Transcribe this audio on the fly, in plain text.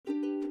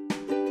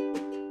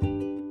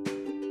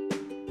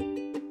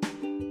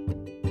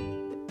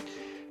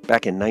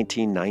Back in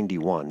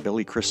 1991,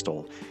 Billy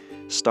Crystal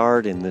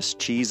starred in this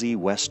cheesy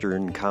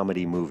Western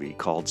comedy movie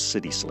called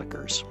City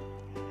Slickers,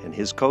 and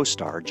his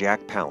co-star,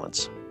 Jack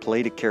Palance,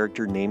 played a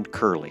character named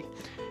Curly,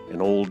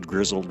 an old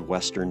grizzled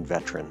Western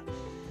veteran.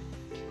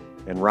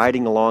 And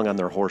riding along on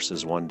their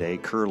horses one day,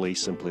 Curly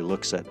simply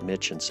looks at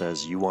Mitch and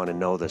says, "You want to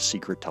know the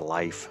secret to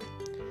life?"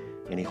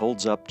 And he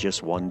holds up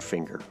just one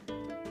finger.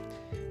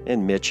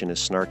 And Mitch, in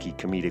his snarky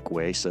comedic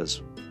way,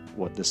 says,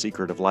 "What, the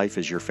secret of life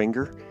is your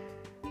finger?"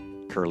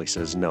 Curly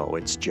says, "No,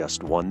 it's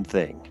just one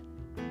thing."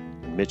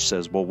 And Mitch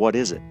says, "Well, what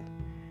is it?"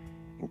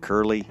 And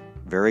Curly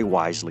very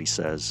wisely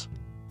says,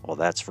 "Well,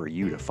 that's for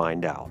you to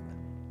find out."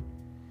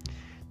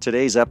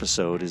 Today's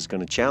episode is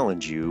going to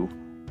challenge you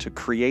to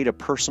create a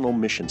personal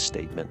mission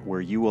statement where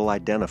you will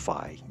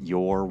identify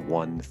your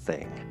one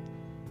thing.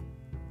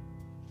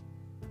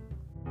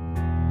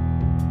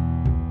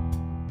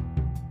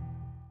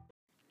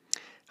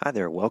 Hi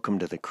there, welcome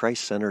to the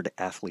Christ-Centered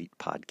Athlete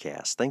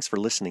Podcast. Thanks for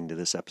listening to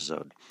this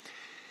episode.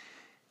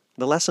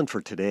 The lesson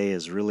for today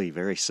is really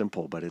very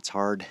simple, but it's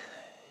hard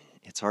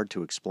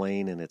to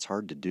explain and it's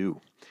hard to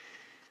do.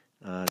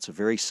 It's a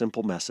very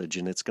simple message,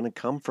 and it's going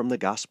to come from the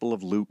Gospel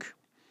of Luke.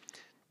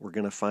 We're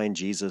going to find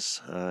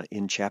Jesus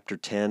in chapter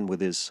 10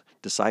 with his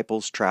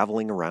disciples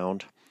traveling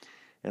around,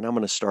 and I'm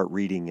going to start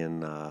reading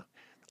in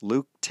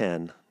Luke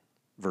 10,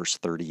 verse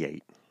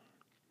 38.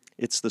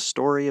 It's the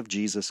story of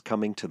Jesus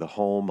coming to the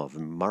home of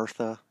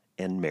Martha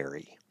and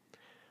Mary,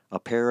 a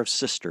pair of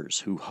sisters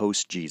who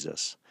host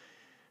Jesus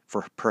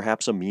for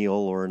perhaps a meal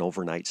or an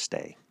overnight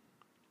stay.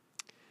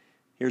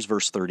 Here's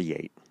verse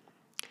 38.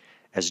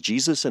 As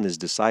Jesus and his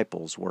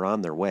disciples were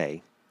on their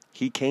way,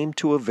 he came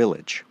to a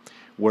village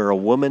where a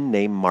woman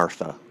named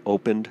Martha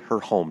opened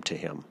her home to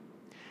him.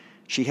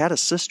 She had a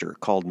sister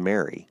called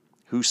Mary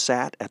who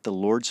sat at the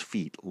Lord's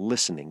feet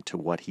listening to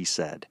what he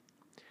said.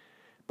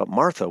 But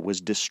Martha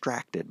was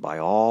distracted by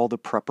all the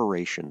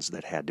preparations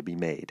that had to be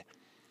made.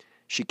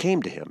 She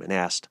came to him and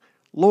asked,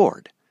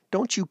 "Lord,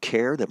 don't you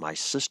care that my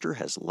sister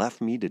has left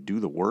me to do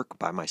the work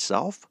by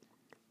myself?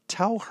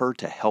 Tell her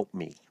to help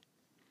me."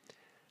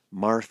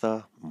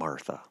 "Martha,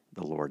 Martha,"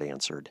 the Lord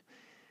answered,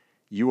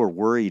 "you are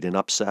worried and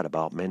upset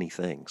about many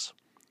things,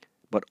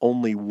 but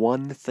only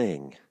one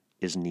thing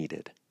is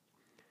needed.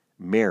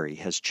 Mary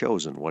has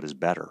chosen what is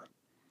better,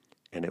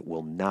 and it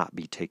will not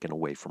be taken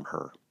away from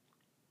her."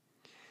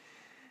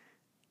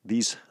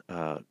 These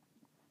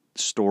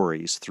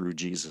stories through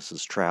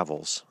Jesus'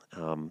 travels,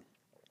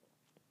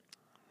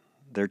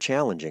 they're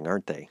challenging,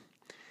 aren't they?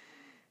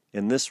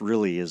 And this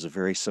really is a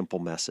very simple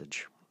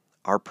message.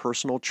 Our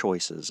personal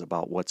choices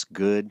about what's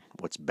good,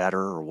 what's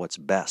better, or what's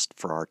best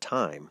for our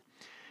time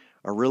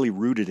are really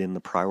rooted in the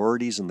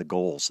priorities and the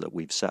goals that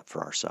we've set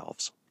for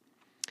ourselves.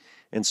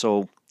 And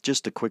so,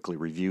 just to quickly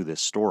review this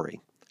story,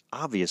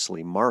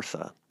 obviously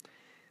Martha,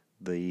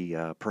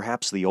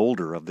 perhaps the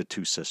older of the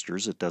two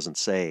sisters, it doesn't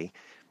say,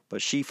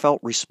 but she felt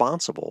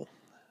responsible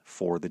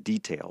for the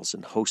details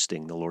in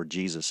hosting the Lord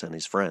Jesus and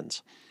his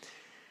friends.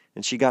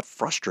 And she got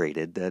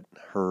frustrated that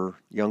her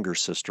younger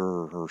sister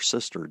or her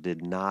sister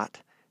did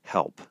not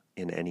help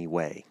in any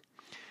way.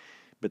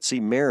 But see,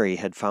 Mary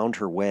had found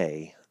her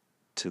way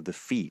to the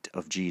feet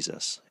of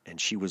Jesus,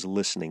 and she was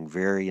listening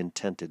very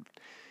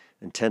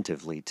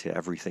attentively to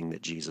everything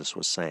that Jesus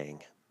was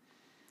saying.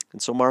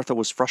 And so Martha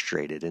was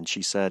frustrated, and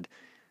she said,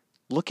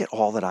 "Look at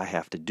all that I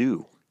have to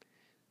do.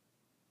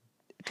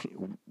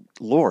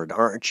 Lord,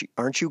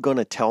 aren't you going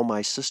to tell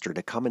my sister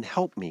to come and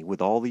help me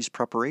with all these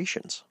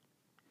preparations?"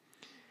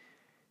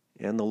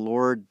 And the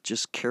Lord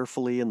just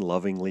carefully and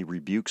lovingly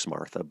rebukes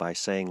Martha by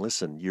saying,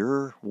 "Listen,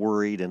 you're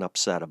worried and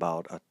upset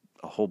about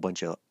a whole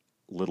bunch of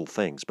little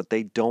things, but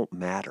they don't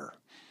matter.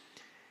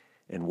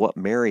 And what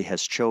Mary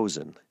has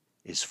chosen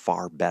is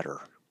far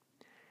better.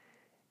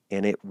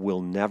 And it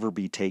will never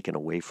be taken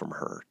away from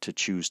her to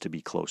choose to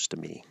be close to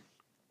me."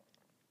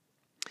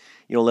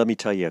 Let me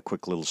tell you a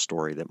quick little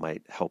story that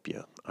might help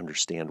you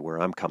understand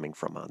where I'm coming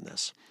from on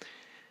this.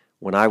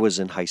 When I was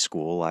in high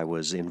school, I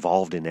was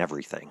involved in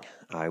everything.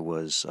 I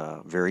was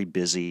very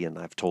busy, and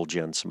I've told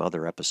you in some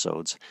other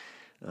episodes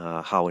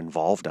how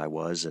involved I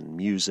was in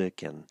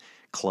music and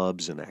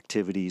clubs and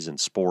activities and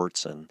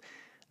sports. And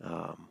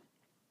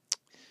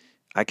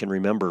I can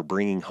remember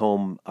bringing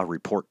home a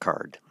report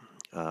card.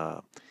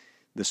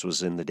 This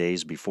was in the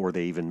days before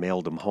they even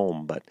mailed them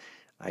home, but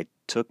I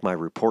took my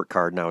report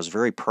card and I was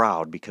very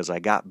proud because I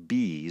got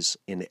B's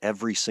in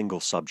every single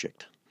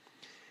subject.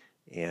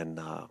 And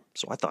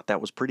so I thought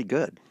that was pretty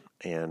good.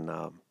 And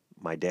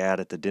my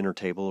dad at the dinner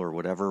table or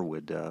whatever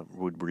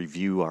would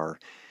review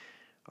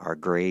our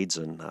grades,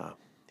 and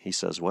he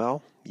says,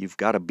 "Well, you've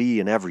got a B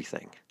in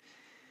everything.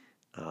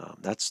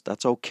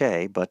 That's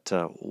okay, but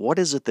what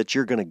is it that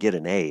you're going to get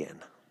an A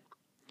in?"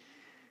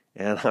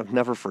 And I've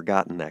never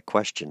forgotten that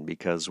question,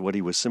 because what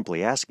he was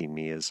simply asking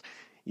me is,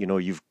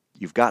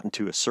 you've gotten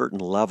to a certain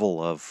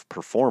level of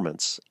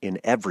performance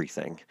in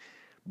everything,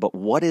 but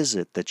what is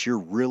it that you're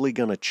really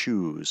going to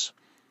choose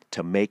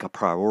to make a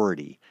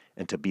priority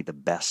and to be the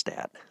best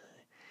at?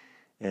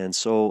 And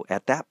so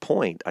at that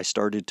point, I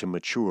started to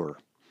mature,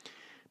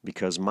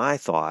 because my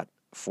thought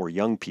for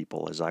young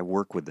people as I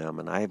work with them,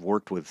 and I have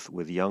worked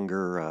with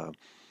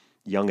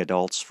young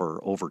adults for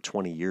over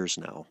 20 years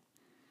now.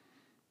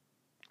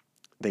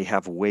 They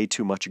have way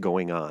too much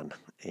going on,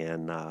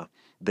 and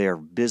they're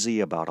busy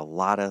about a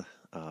lot of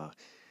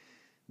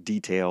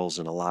details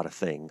and a lot of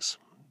things,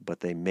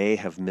 but they may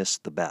have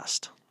missed the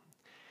best,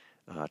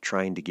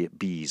 trying to get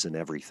B's in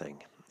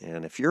everything.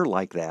 And if you're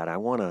like that, I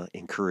want to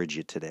encourage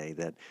you today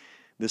that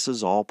this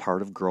is all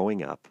part of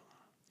growing up,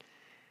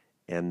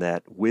 and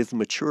that with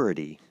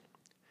maturity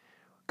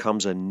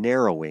comes a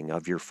narrowing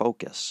of your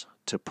focus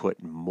to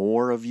put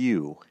more of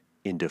you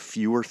into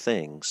fewer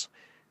things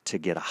to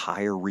get a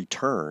higher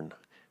return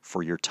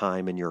for your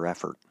time and your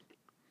effort.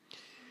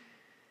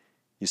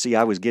 You see,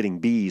 I was getting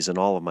B's in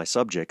all of my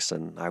subjects,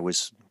 and I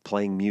was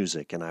playing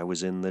music, and I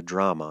was in the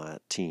drama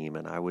team,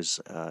 and I was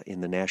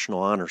in the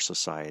National Honor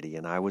Society,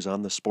 and I was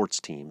on the sports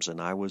teams,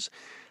 and I was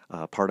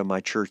part of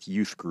my church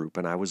youth group,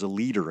 and I was a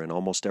leader in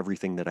almost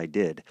everything that I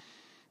did.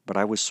 But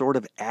I was sort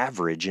of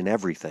average in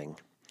everything.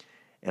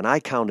 And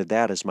I counted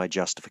that as my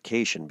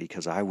justification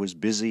because I was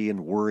busy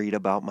and worried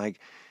about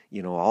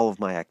all of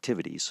my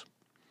activities.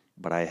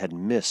 But I had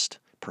missed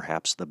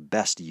perhaps the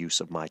best use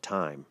of my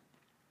time,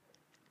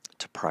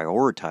 to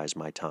prioritize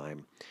my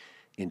time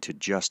into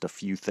just a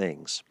few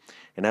things.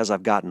 And as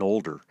I've gotten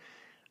older,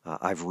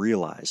 I've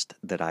realized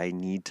that I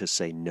need to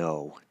say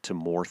no to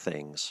more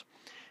things.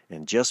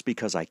 And just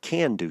because I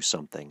can do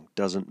something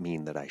doesn't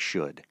mean that I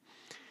should.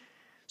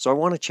 So I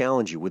want to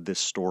challenge you with this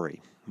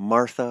story.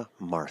 Martha,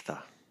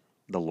 Martha,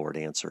 the Lord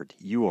answered,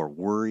 you are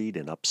worried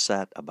and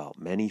upset about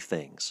many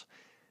things,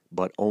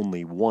 but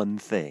only one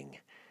thing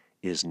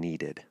is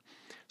needed.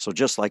 So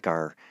just like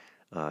our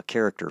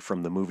character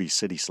from the movie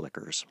City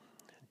Slickers,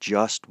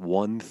 just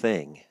one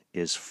thing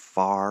is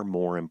far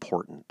more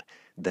important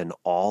than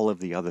all of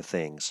the other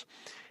things.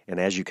 And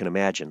as you can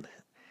imagine,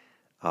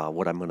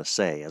 what I'm going to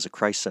say, as a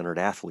Christ-centered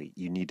athlete,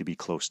 you need to be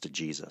close to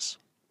Jesus.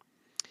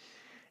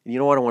 And you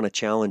know what? I want to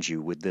challenge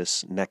you with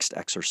this next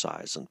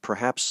exercise, and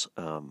perhaps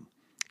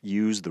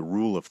use the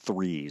rule of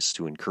threes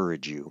to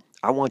encourage you.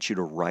 I want you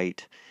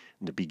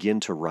to begin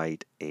to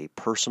write a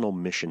personal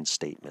mission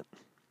statement.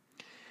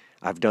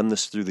 I've done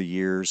this through the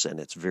years, and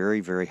it's very,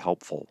 very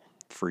helpful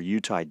for you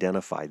to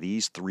identify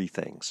these three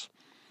things.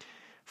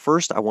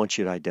 First, I want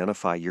you to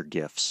identify your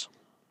gifts.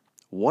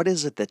 What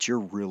is it that you're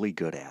really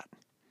good at?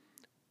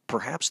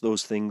 Perhaps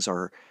those things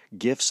are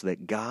gifts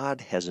that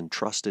God has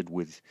entrusted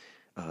with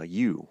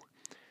you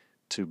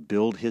to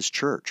build His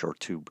church, or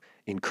to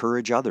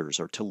encourage others,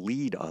 or to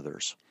lead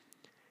others.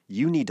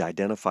 You need to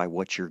identify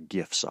what your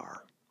gifts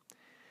are.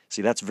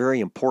 See, that's very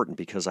important,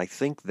 because I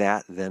think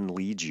that then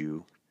leads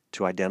you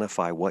to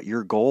identify what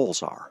your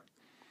goals are.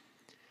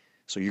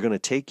 So you're going to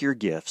take your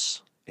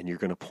gifts and you're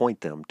going to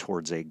point them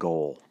towards a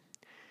goal.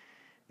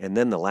 And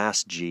then the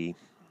last G,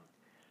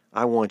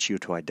 I want you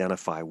to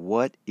identify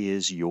what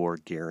is your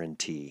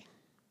guarantee.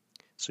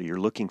 So you're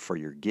looking for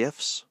your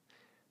gifts,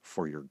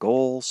 for your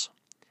goals,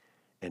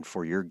 and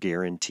for your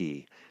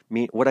guarantee.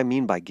 What I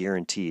mean by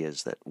guarantee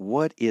is that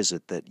what is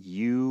it that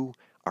you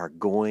are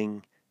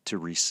going to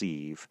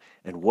receive,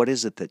 and what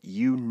is it that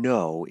you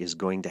know is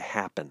going to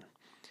happen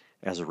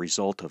as a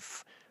result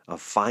of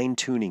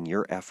fine-tuning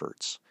your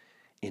efforts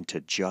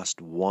into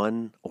just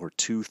one or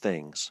two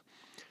things.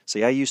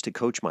 See, I used to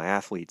coach my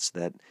athletes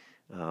that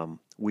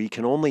we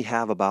can only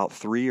have about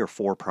 3 or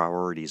 4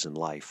 priorities in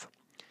life.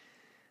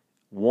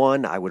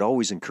 One, I would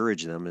always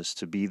encourage them, is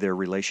to be their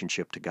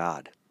relationship to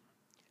God,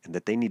 and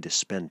that they need to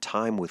spend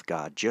time with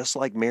God, just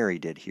like Mary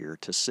did here,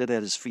 to sit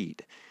at His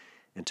feet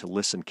and to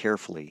listen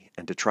carefully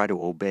and to try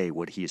to obey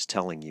what He is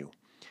telling you.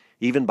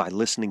 Even by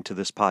listening to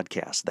this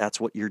podcast,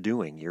 that's what you're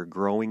doing. You're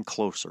growing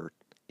closer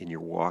in your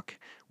walk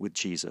with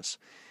Jesus.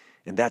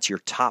 And that's your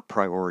top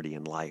priority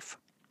in life.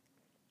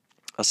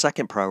 A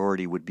second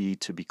priority would be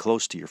to be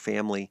close to your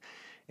family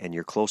and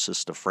your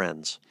closest of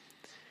friends.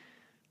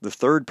 The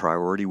third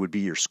priority would be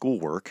your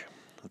schoolwork.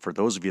 For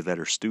those of you that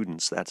are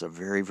students, that's a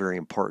very, very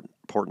important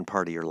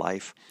part of your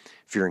life.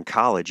 If you're in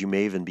college, you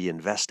may even be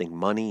investing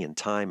money and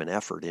time and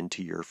effort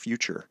into your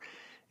future,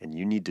 and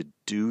you need to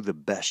do the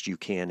best you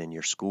can in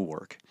your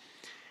schoolwork.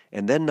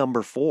 And then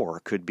number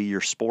 4 could be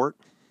your sport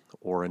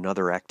or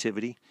another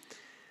activity.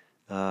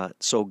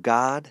 So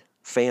God,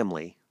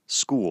 family,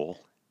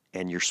 school,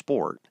 and your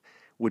sport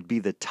would be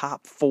the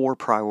top 4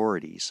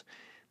 priorities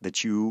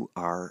that you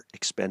are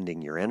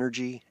expending your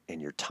energy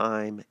and your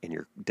time and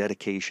your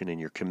dedication and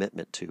your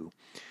commitment to.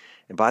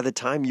 And by the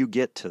time you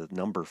get to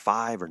number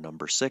 5 or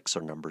number 6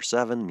 or number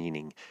 7,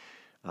 meaning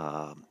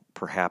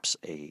perhaps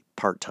a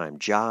part-time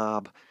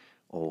job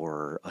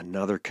or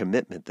another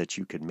commitment that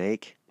you could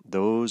make,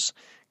 those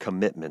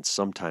commitments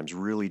sometimes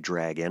really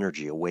drag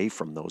energy away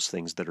from those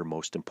things that are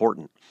most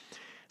important.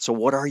 So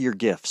what are your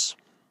gifts?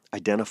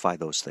 Identify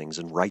those things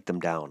and write them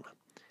down.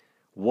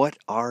 What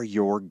are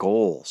your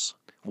goals?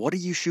 What are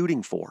you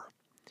shooting for?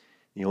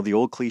 You know, the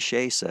old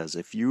cliche says,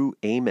 if you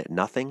aim at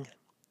nothing,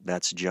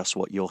 that's just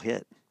what you'll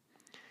hit.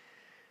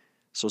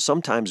 So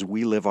sometimes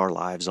we live our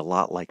lives a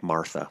lot like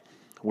Martha.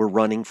 We're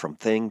running from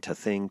thing to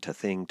thing to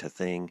thing to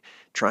thing,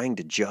 trying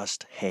to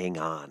just hang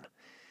on.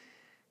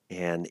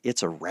 And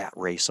it's a rat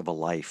race of a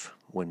life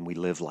when we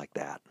live like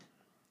that.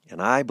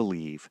 And I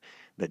believe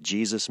that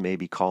Jesus may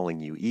be calling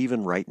you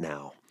even right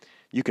now.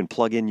 You can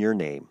plug in your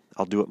name.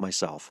 I'll do it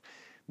myself.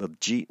 But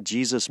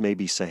Jesus may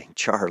be saying,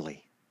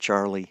 Charlie,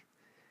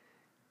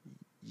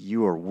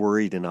 you are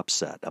worried and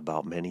upset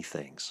about many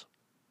things,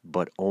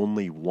 but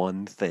only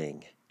one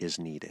thing is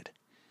needed.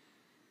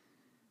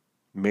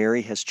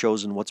 Mary has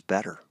chosen what's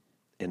better,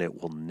 and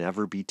it will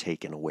never be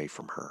taken away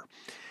from her.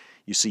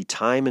 You see,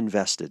 time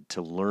invested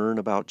to learn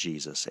about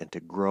Jesus and to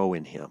grow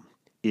in Him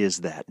is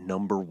that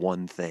number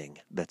one thing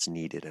that's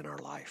needed in our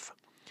life.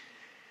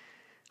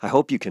 I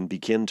hope you can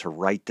begin to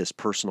write this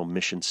personal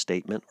mission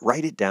statement.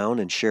 Write it down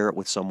and share it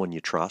with someone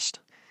you trust.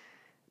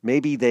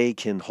 Maybe they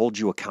can hold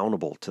you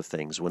accountable to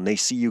things. When they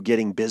see you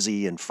getting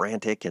busy and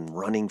frantic and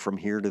running from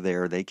here to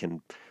there, they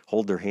can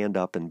hold their hand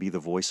up and be the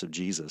voice of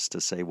Jesus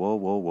to say,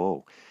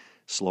 whoa,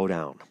 slow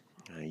down.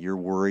 You're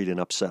worried and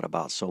upset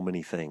about so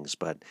many things,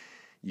 but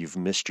you've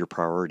missed your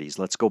priorities.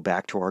 Let's go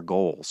back to our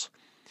goals.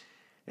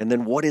 And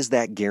then what is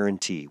that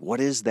guarantee? What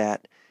is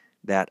that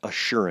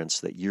assurance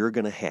that you're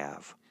going to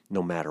have?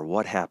 No matter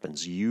what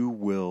happens, you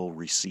will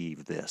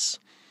receive this.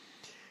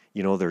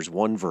 You know, there's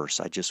one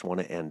verse I just want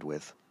to end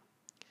with.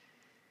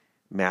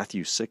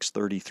 Matthew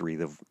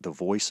 6:33, the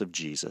voice of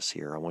Jesus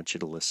here. I want you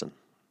to listen.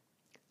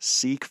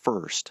 Seek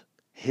first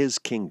His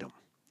kingdom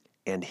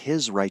and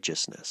His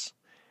righteousness,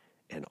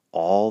 and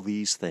all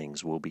these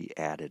things will be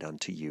added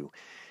unto you.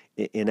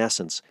 In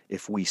essence,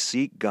 if we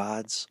seek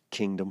God's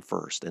kingdom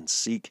first and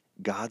seek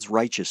God's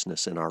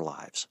righteousness in our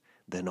lives,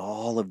 then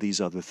all of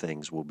these other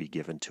things will be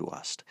given to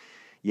us.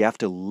 You have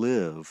to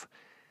live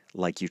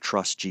like you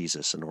trust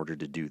Jesus in order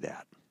to do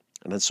that.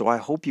 And then so I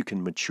hope you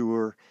can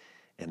mature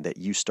and that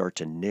you start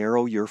to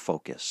narrow your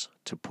focus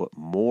to put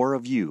more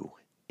of you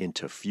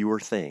into fewer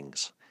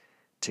things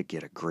to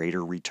get a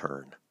greater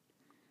return.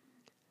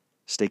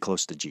 Stay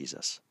close to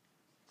Jesus.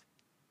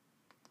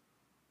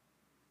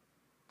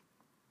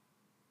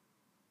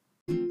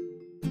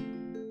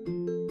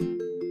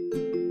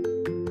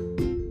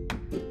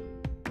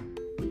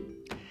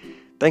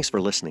 Thanks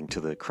for listening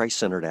to the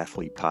Christ-Centered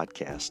Athlete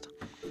Podcast.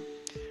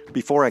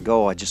 Before I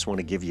go, I just want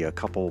to give you a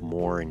couple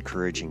more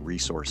encouraging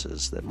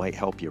resources that might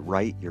help you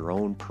write your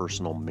own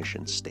personal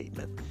mission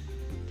statement.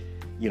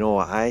 You know,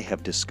 I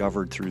have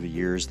discovered through the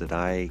years that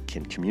I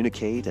can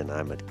communicate and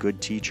I'm a good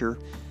teacher.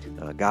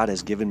 God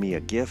has given me a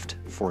gift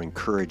for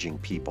encouraging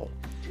people.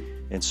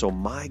 And so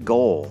my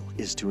goal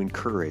is to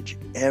encourage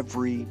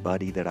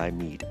everybody that I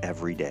meet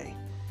every day.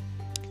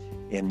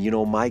 And you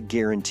know, my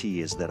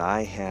guarantee is that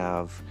I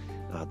have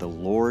the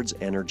Lord's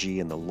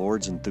energy and the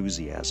Lord's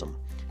enthusiasm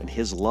and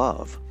His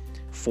love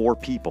for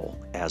people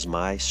as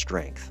my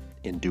strength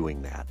in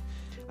doing that.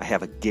 I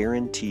have a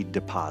guaranteed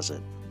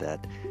deposit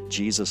that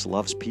Jesus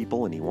loves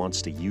people and He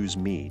wants to use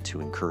me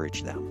to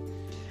encourage them.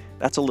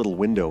 That's a little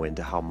window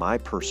into how my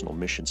personal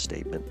mission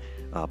statement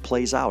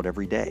plays out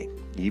every day,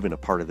 even a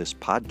part of this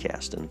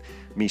podcast and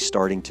me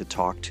starting to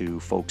talk to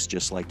folks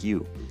just like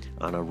you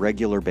on a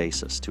regular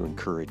basis to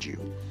encourage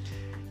you.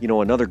 You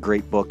know, another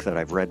great book that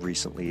I've read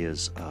recently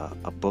is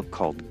a book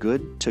called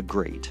Good to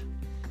Great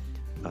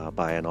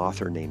by an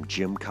author named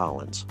Jim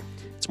Collins.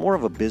 It's more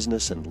of a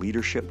business and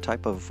leadership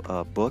type of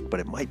book,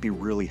 but it might be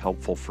really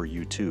helpful for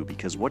you too,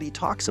 because what he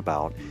talks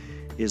about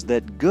is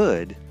that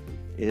good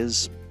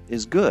is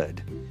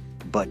good,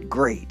 but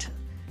great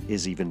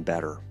is even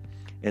better.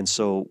 And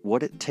so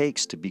what it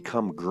takes to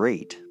become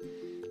great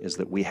is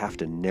that we have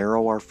to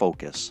narrow our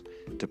focus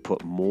to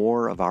put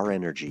more of our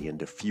energy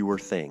into fewer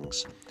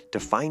things, to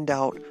find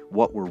out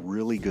what we're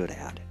really good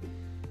at,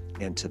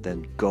 and to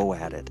then go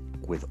at it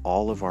with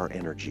all of our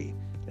energy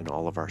and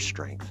all of our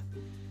strength.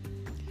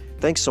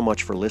 Thanks so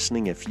much for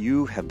listening. If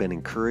you have been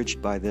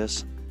encouraged by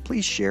this,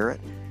 please share it.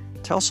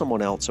 Tell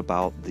someone else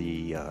about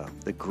the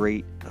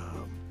great,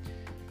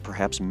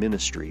 perhaps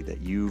ministry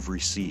that you've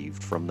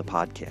received from the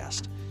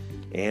podcast.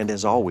 And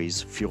as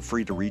always, feel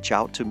free to reach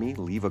out to me,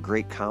 leave a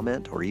great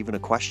comment or even a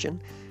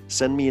question.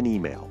 Send me an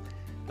email.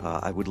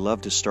 I would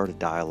love to start a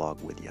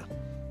dialogue with you.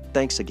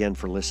 Thanks again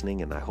for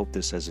listening, and I hope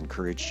this has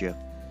encouraged you.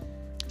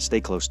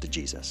 Stay close to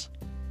Jesus.